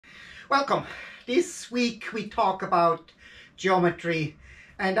Welcome. This week we talk about geometry,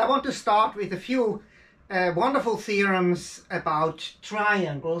 and I want to start with a few wonderful theorems about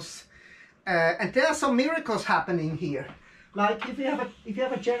triangles. And there are some miracles happening here. Like if you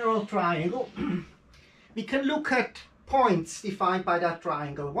have a general triangle, we can look at points defined by that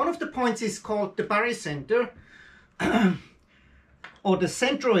triangle. One of the points is called the barycenter or the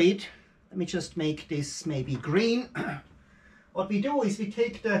centroid. Let me just make this maybe green. What we do is we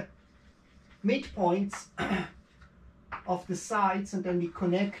take the midpoints of the sides and then we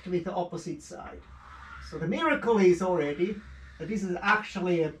connect with the opposite side. So the miracle is already that this is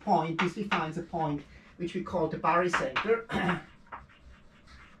actually a point. This defines a point which we call the barycenter.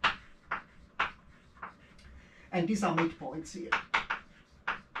 And these are midpoints here.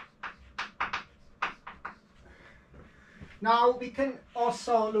 Now we can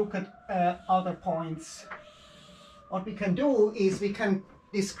also look at other points. What we can do is we can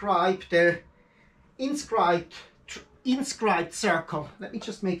describe the inscribed circle. Let me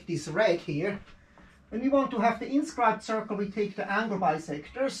just make this red here. When we want to have the inscribed circle, we take the angle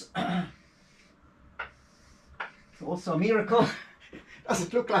bisectors. It's also a miracle.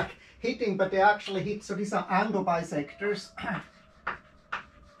 Doesn't look like hitting, but they actually hit. So these are angle bisectors.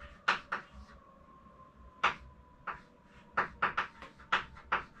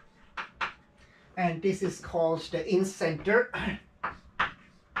 And this is called the incenter.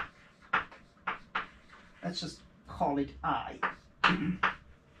 Let's just call it I.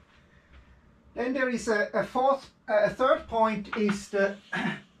 Then there is a third point is the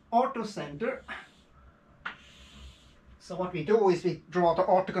orthocenter. So what we do is we draw the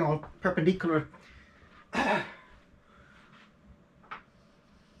orthogonal perpendicular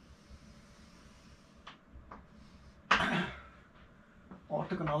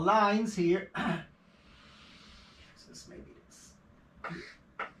orthogonal lines here. This maybe this.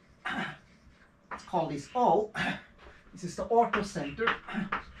 Let's call this O. This is the orthocenter.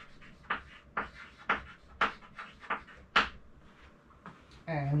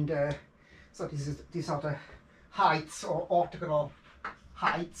 And so these are the heights or orthogonal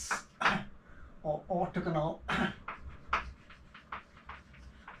heights or orthogonal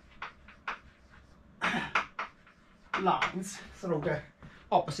lines through the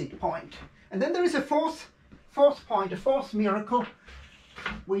opposite point. And then there is a fourth point, a fourth miracle,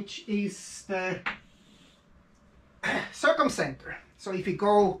 which is the circumcenter. So if you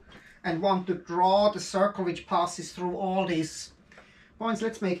go and want to draw the circle which passes through all these points,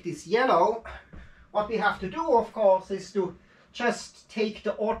 let's make this yellow. What we have to do, of course, is to just take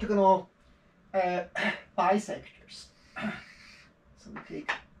the orthogonal bisectors. So we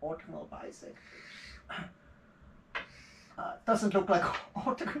take orthogonal bisectors. Doesn't look like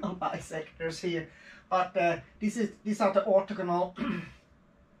orthogonal bisectors here, but these are the orthogonal.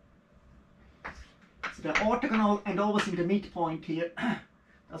 So they're orthogonal and always in the midpoint here.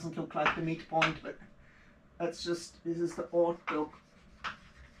 Doesn't look like the midpoint, but that's just, this is the ortho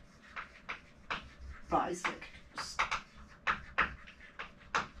bisectors.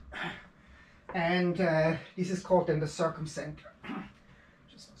 And this is called then the circumcenter.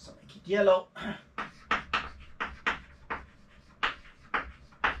 Just also make it yellow.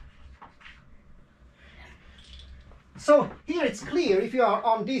 So here it's clear, if you are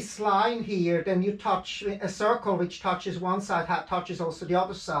on this line here, then you touch a circle which touches one side, touches also the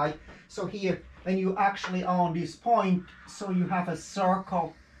other side. So here, when you actually are on this point, so you have a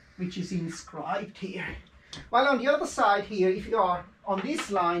circle which is inscribed here. While on the other side here, if you are on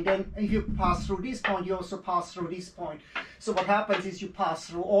this line, then if you pass through this point, you also pass through this point. So what happens is you pass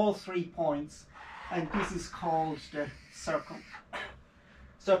through all 3 points, and this is called the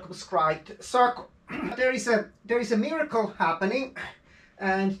circumscribed circle. There is a miracle happening,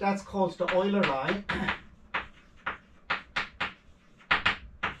 and that's called the Euler line.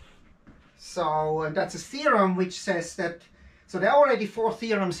 So that's a theorem which says that. So there are already 4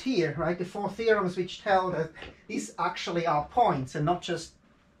 theorems here, right? The 4 theorems which tell that these actually are points and not just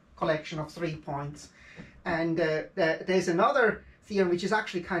collection of 3 points. And there's another theorem which is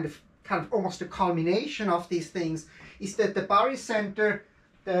actually kind of almost a culmination of these things, is that the barycenter,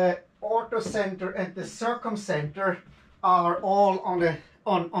 the orthocenter, and the circumcenter are all on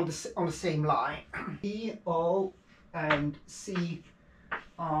the same line. E, O, and C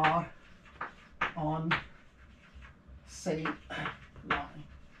are on same line.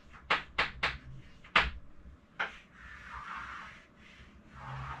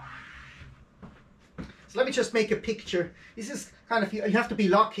 So let me just make a picture. This is kind of, you have to be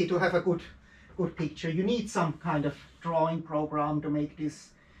lucky to have a good picture. You need some kind of drawing program to make this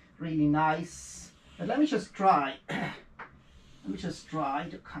really nice. But let me just try. Let me just try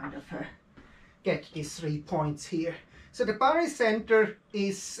to kind of get these 3 points here. So the barycenter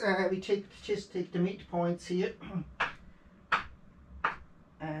is, we just take the midpoints here,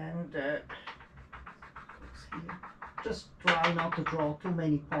 and here. Just try not to draw too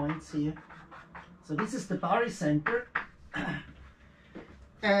many points here. So this is the barycenter,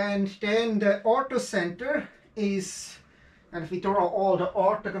 and then the orthocenter is, and if we draw all the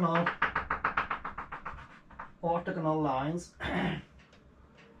orthogonal lines,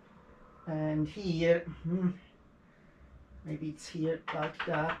 and here, maybe it's here like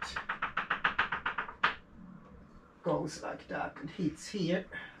that, goes like that and hits here,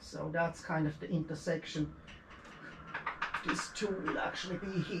 so that's kind of the intersection. This two will actually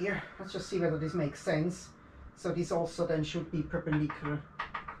be here. Let's just see whether this makes sense. So this also then should be perpendicular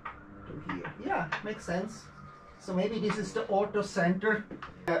to here. Yeah, makes sense. So maybe this is the orthocenter,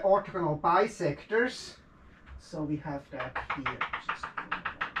 orthogonal bisectors. So we have that here. Just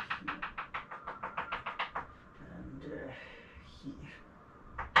here. And here.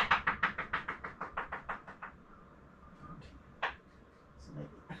 So maybe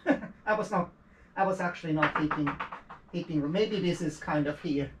I was actually not hitting. Maybe this is kind of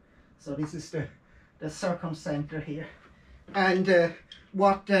here. So this is the circumcenter here. And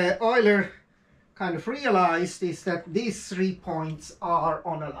what Euler kind of realized is that these 3 points are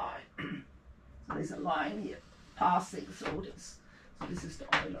on a line. So there's a line here passing through this. So this is the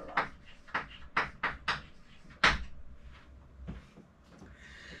Euler line.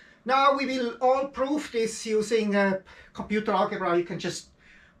 Now we will all prove this using computer algebra. You can just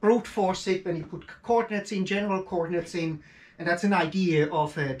brute force it when you put coordinates in, general coordinates in, and that's an idea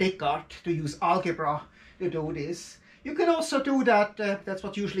of Descartes, to use algebra to do this. You can also do that, that's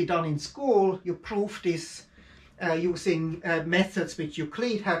what's usually done in school. You prove this using methods which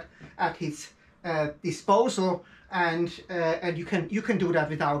Euclid had at his disposal, and you can do that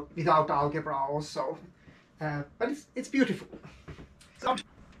without algebra also. But it's beautiful. So,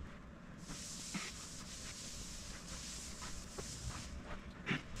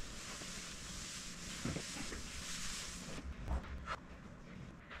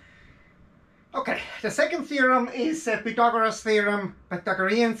 okay, the second theorem is Pythagoras' theorem.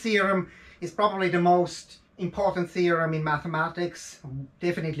 Pythagorean theorem is probably the most important theorem in mathematics,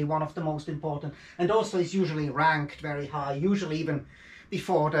 definitely one of the most important, and also is usually ranked very high, usually even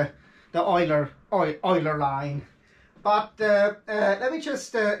before the Euler line. But let me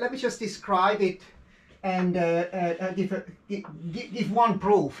just describe it and give one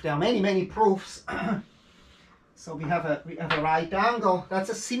proof. There are many proofs. So we have a right angle. That's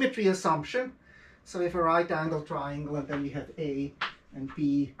a symmetry assumption. So we have a right angle triangle, and then we have A and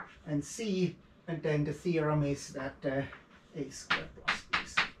B and C, and then the theorem is that A squared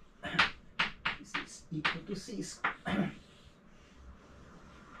plus B is equal to C squared.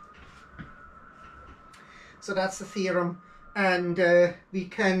 So that's the theorem, and we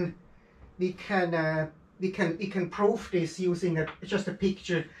can prove this using just a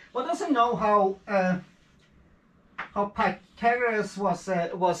picture. One doesn't know how Pythagoras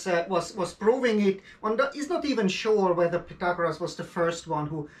was proving it. One is not even sure whether Pythagoras was the first one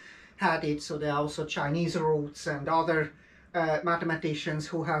who had it. So there are also Chinese roots and other mathematicians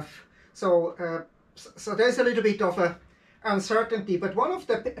who have. So there's a little bit of a uncertainty. But one of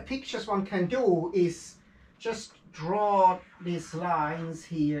the pictures one can do is just draw these lines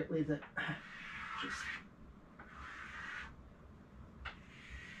here with a.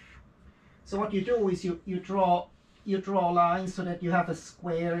 So what you do is you draw lines so that you have a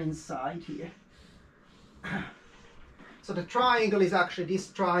square inside here. So the triangle is actually this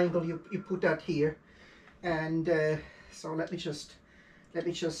triangle. You put that here, and so let me just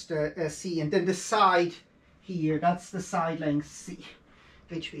see, and then the side here, that's the side length C,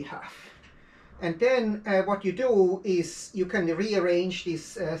 which we have. And then what you do is you can rearrange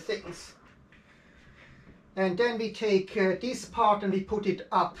these things, and then we take this part and we put it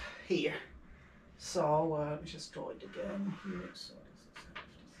up here. So let me just draw it again here. So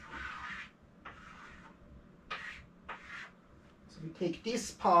we take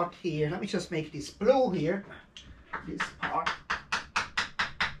this part here. Let me just make this blue here. This part,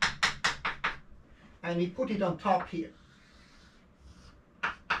 and we put it on top here.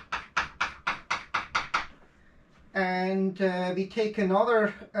 And we take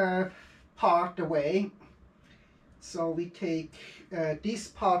another part away. So we take this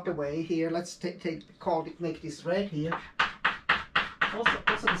part away here. Let's make this red here. Also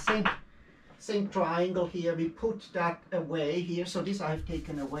the same triangle here. We put that away here. So this I've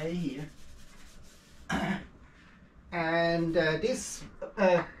taken away here, and this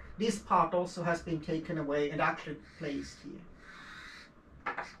part also has been taken away and actually placed here.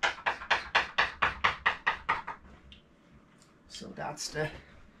 So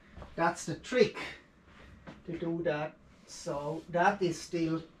that's the trick to do that. So that is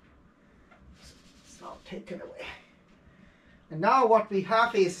still, it's not taken away. And now what we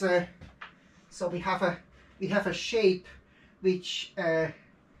have is, so we have a shape which,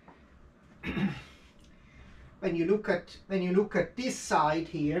 when you look at this side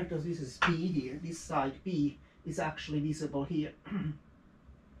here, because this is B here, this side B is actually visible here.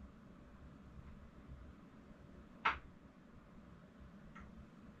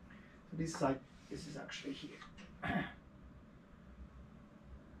 So this side, this is actually here.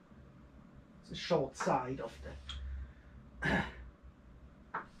 It's a short side of the.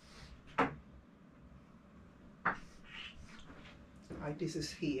 Right, this is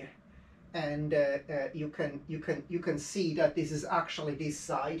here, and you can see that this is actually this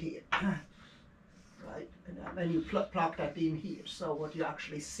side here, right? And then you plug that in here. So what you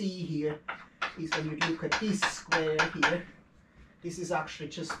actually see here is when you look at this square here, this is actually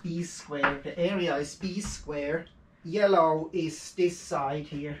just B square. The area is B square. Yellow is this side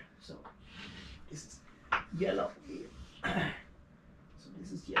here. So this is yellow here. So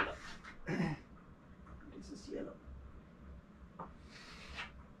this is yellow. This is yellow.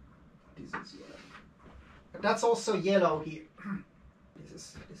 This is yellow. But that's also yellow here.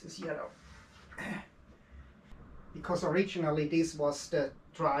 This is yellow. Because originally this was the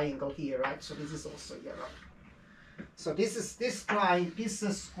triangle here, right? So this is also yellow. So this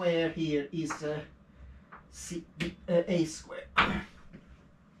square here is a square.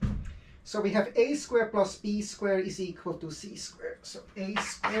 So we have a square plus b square is equal to c square. So a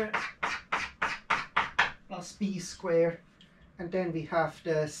square plus b square, and then we have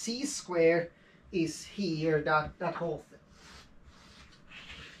the c square is here, that whole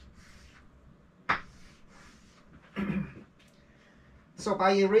thing. So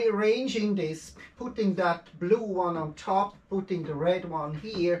by rearranging this, putting that blue one on top, putting the red one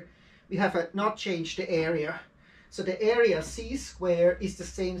here, we have not changed the area. So the area c square is the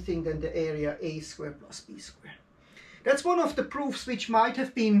same thing than the area a square plus b square. That's one of the proofs which might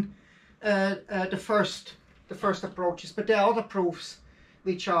have been the first approaches, but there are other proofs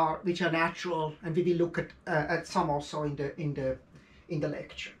which are natural, and we will look at some also in the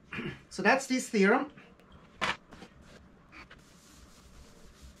lecture. So that's this theorem.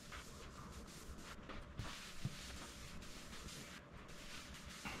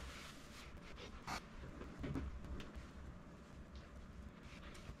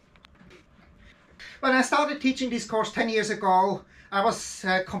 When I started teaching this course 10 years ago, I was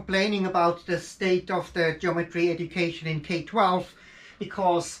complaining about the state of the geometry education in K-12,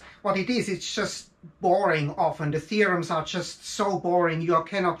 because what it is, it's just boring often. The theorems are just so boring, you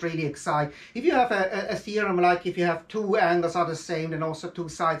cannot really excite. If you have a theorem, like if you have two angles are the same and also two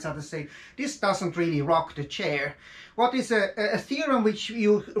sides are the same, this doesn't really rock the chair. What is a theorem which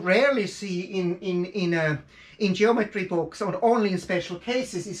you rarely see in geometry books, or only in special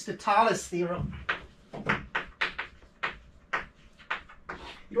cases, is the Thales theorem.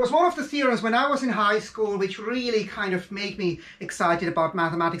 It was one of the theorems when I was in high school which really kind of made me excited about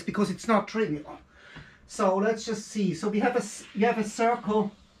mathematics, because it's not trivial. So let's just see. So we have a circle,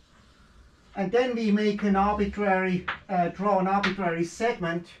 and then we make an arbitrary, draw an arbitrary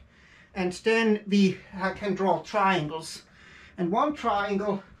segment, and then we can draw triangles. And one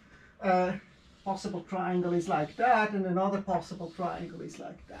triangle, possible triangle is like that, and another possible triangle is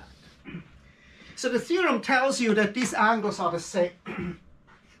like that. So the theorem tells you that these angles are the same.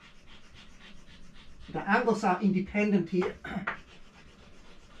 The angles are independent here.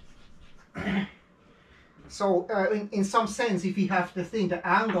 So in some sense, if we have the thing, the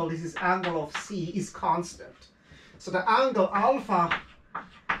angle, this is angle of C, is constant. So the angle alpha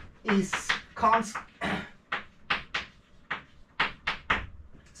is constant.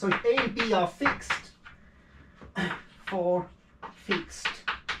 So if A and B are fixed, for fixed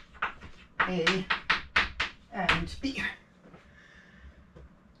A and B.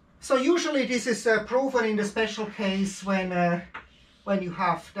 So usually this is proven in the special case when you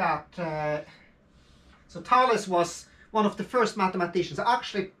have that. So Thales was one of the first mathematicians,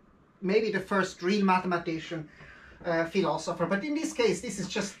 actually maybe the first real mathematician, philosopher. But in this case, this is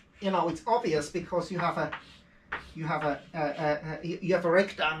just, it's obvious, because you have a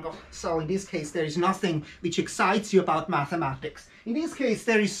rectangle. So in this case, there is nothing which excites you about mathematics. In this case,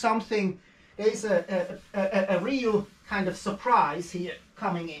 there is something. There is a real kind of surprise here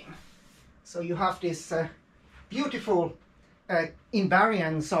coming in. So you have this beautiful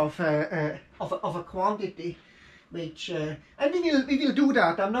invariance of a quantity, which and we will do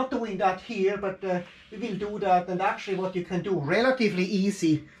that. I'm not doing that here, but we will do that. And actually, what you can do relatively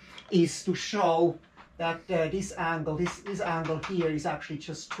easy is to show that this angle here is actually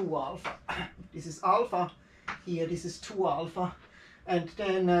just 2 alpha. This is alpha here. This is 2 alpha, and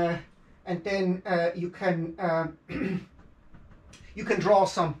then you can you can draw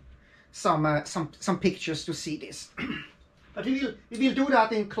some pictures to see this. But we will do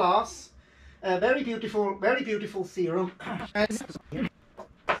that in class. Very beautiful theorem.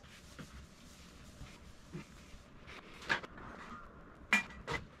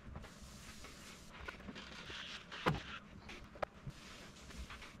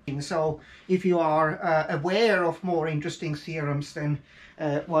 So if you are aware of more interesting theorems, then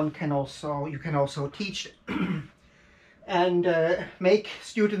you can also teach and make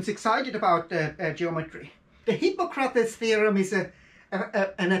students excited about geometry. The Hippocrates theorem is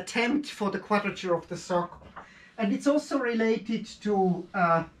an attempt for the quadrature of the circle, and it's also related to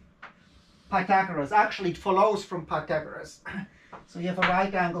Pythagoras. Actually, it follows from Pythagoras. So you have a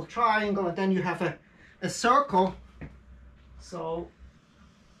right angle triangle, and then you have a circle. So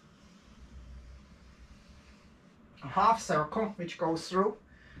a half circle which goes through.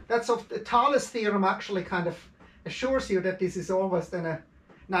 That's of the Thales theorem actually kind of assures you that this is always then a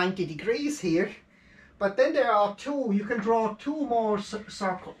 90 degrees here. But then there are two, you can draw two more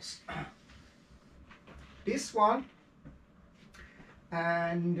circles. This one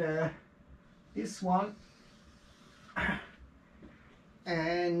and this one.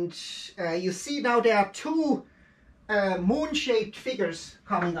 And you see now there are two moon-shaped figures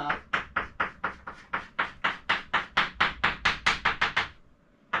coming out.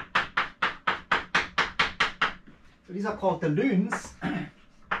 So these are called the lunes,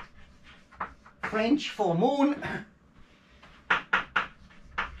 French for moon.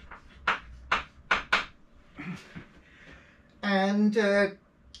 And the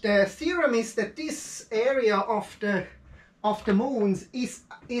theorem is that this area of the moons is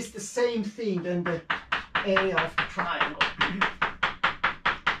the same thing than the area of the triangle.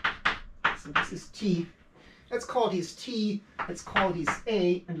 So this is T. Let's call this T, let's call this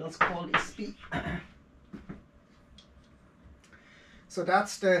A, and let's call this B. So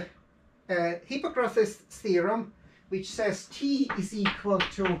that's the Hippocrates theorem, which says T is equal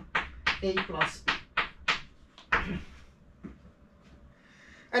to A plus B.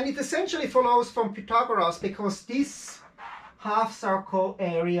 And it essentially follows from Pythagoras, because this half circle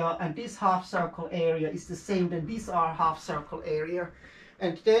area and this half circle area is the same, then these are half circle area.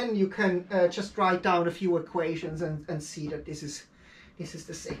 And then you can just write down a few equations and see that this is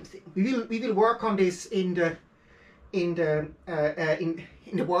the same thing. We will work on this in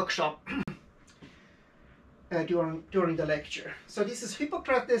the workshop during the lecture. So this is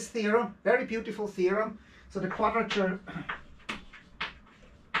Hippocrates theorem, very beautiful theorem. So the quadrature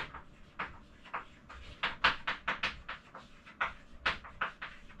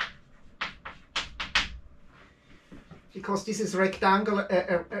because this is rectangular,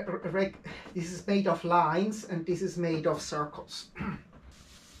 this is made of lines and this is made of circles.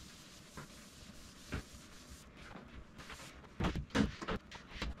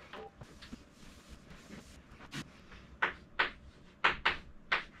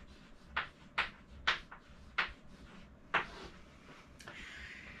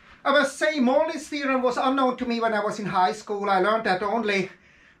 I must say, Morley's theorem was unknown to me when I was in high school. I learned that only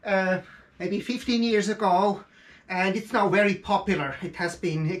maybe 15 years ago, and it's now very popular. It has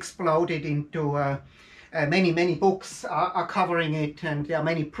been exploded into many books are covering it, and there are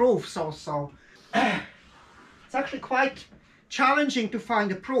many proofs also. It's actually quite challenging to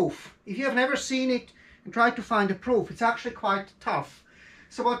find a proof. If you have never seen it and try to find a proof, it's actually quite tough.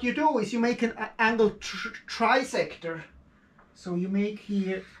 So what you do is you make an angle trisector. So you make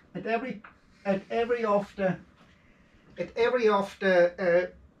here at every of the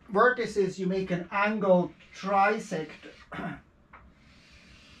vertices you make an angle trisector.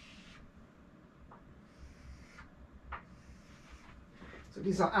 So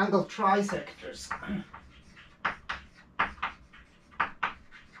these are angle trisectors.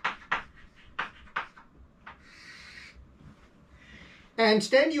 And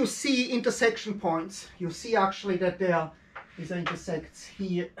then you see intersection points. You see actually that there are this intersects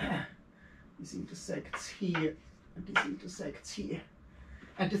here, this intersects here, and this intersects here.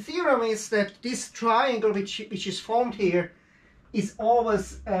 And the theorem is that this triangle which is formed here is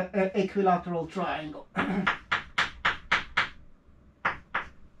always an equilateral triangle.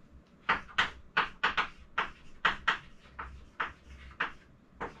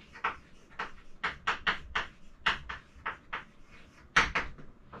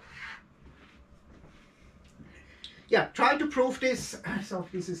 Yeah, try to prove this. So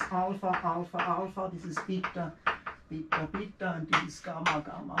this is alpha, alpha, alpha, this is beta, beta, beta, and this is gamma,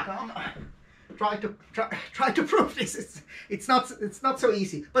 gamma, gamma. try to prove this. It's not so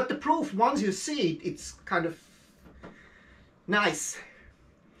easy. But the proof, once you see it, it's kind of nice.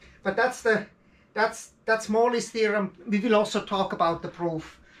 But that's Morley's theorem. We will also talk about the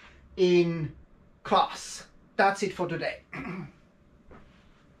proof in class. That's it for today.